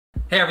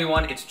Hey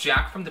everyone, it's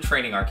Jack from the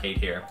Training Arcade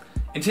here.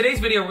 In today's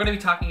video, we're going to be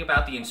talking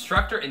about the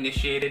Instructor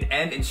Initiated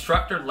and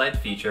Instructor Led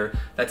feature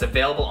that's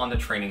available on the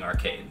Training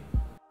Arcade.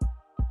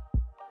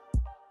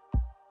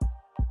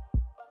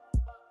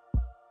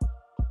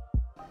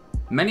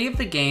 Many of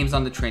the games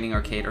on the Training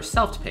Arcade are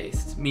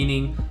self-paced,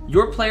 meaning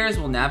your players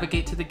will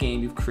navigate to the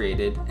game you've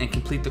created and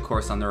complete the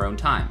course on their own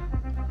time.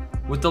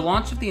 With the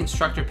launch of the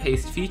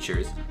instructor-paced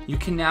features, you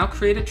can now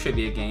create a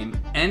trivia game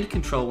and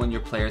control when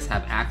your players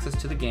have access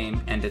to the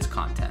game and its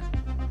content.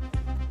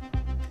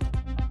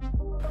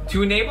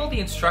 To enable the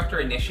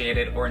Instructor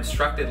Initiated or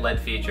Instructor Led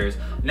features,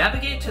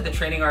 navigate to the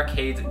Training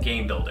Arcade's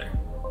Game Builder.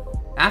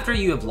 After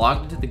you have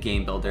logged into the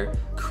Game Builder,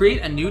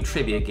 create a new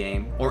trivia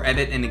game or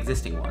edit an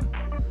existing one.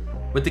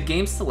 With the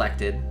game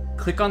selected,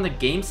 click on the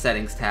Game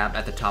Settings tab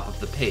at the top of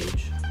the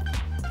page.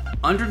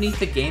 Underneath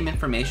the Game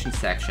Information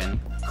section,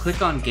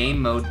 click on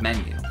Game Mode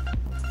menu.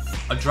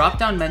 A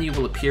drop-down menu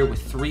will appear with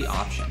three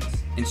options: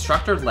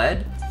 Instructor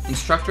Led,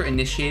 Instructor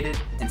Initiated,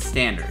 and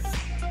Standard.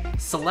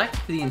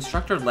 Select the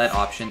Instructor Led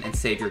option and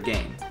save your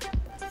game.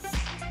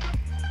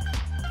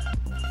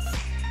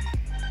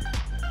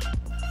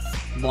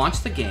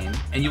 Launch the game,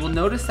 and you will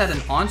notice that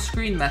an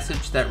on-screen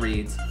message that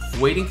reads,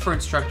 "Waiting for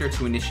instructor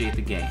to initiate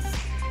the game."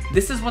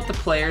 This is what the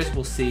players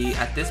will see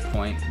at this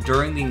point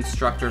during the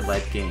Instructor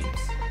Led games.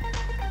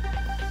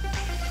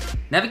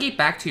 Navigate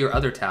back to your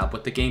other tab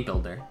with the Game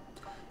Builder.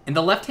 In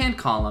the left-hand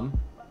column,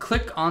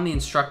 click on the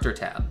Instructor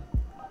tab.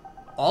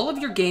 All of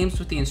your games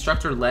with the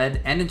Instructor Led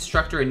and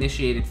Instructor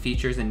Initiated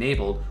features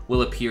enabled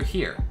will appear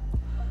here.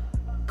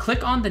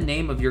 Click on the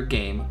name of your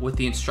game with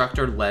the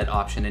Instructor Led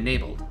option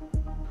enabled.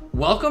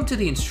 Welcome to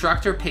the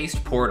Instructor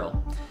Paced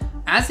portal.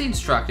 As the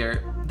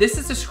instructor, this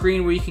is a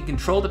screen where you can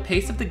control the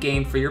pace of the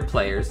game for your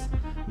players,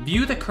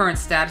 view the current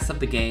status of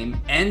the game,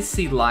 and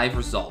see live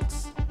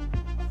results.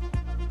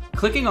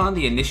 Clicking on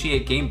the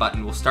Initiate Game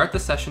button will start the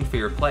session for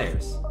your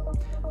players.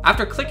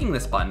 After clicking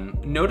this button,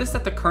 notice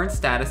that the current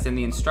status in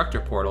the instructor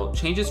portal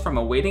changes from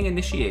awaiting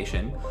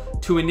initiation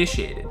to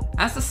initiated.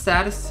 As the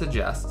status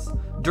suggests,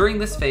 during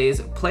this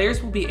phase,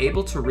 players will be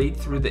able to read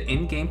through the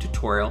in-game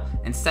tutorial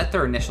and set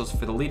their initials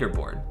for the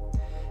leaderboard.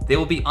 They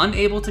will be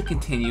unable to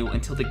continue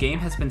until the game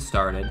has been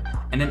started,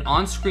 and an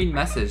on-screen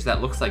message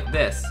that looks like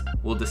this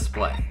will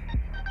display.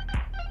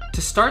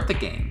 To start the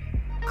game,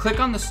 click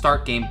on the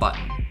Start Game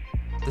button.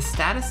 The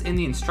status in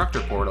the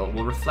instructor portal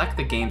will reflect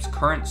the game's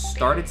current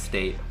started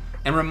state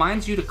and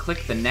reminds you to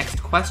click the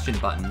Next Question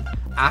button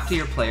after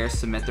your players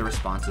submit the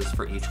responses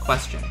for each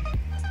question.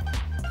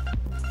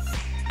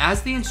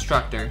 As the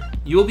instructor,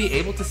 you will be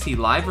able to see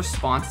live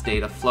response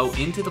data flow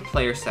into the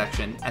player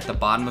section at the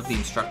bottom of the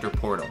instructor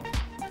portal.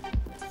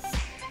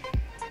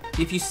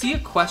 If you see a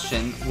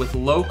question with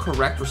low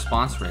correct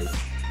response rates,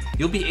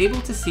 you'll be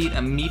able to see it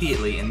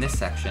immediately in this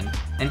section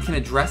and can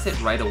address it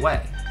right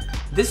away.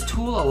 This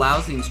tool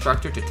allows the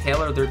instructor to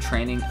tailor their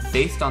training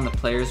based on the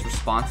player's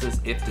responses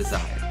if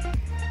desired.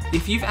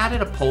 If you've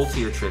added a poll to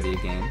your trivia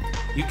game,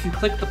 you can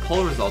click the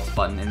Poll Results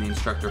button in the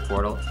instructor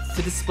portal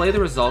to display the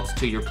results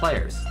to your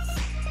players.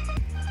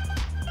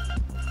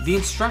 The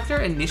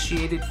Instructor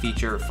Initiated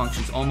feature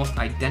functions almost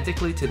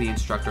identically to the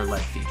Instructor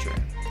Led feature.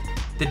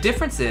 The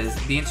difference is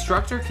the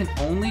instructor can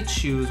only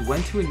choose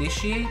when to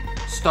initiate,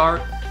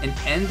 start, and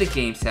end the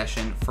game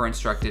session for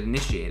Instructor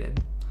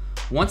Initiated.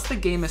 Once the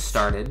game is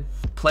started,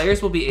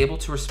 players will be able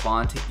to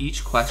respond to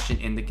each question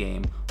in the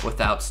game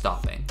without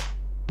stopping.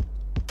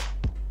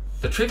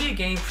 The trivia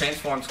game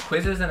transforms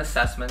quizzes and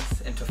assessments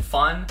into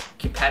fun,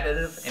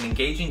 competitive, and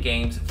engaging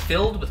games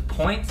filled with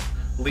points,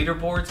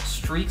 leaderboards,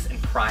 streaks,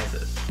 and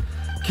prizes.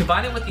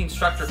 Combine it with the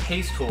instructor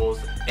pace tools,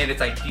 and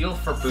it's ideal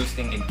for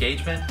boosting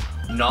engagement,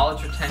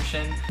 knowledge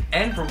retention,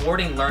 and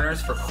rewarding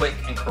learners for quick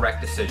and correct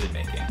decision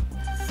making.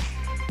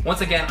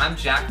 Once again, I'm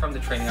Jack from the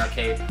Training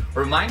Arcade,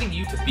 reminding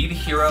you to be the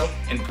hero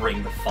and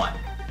bring the fun.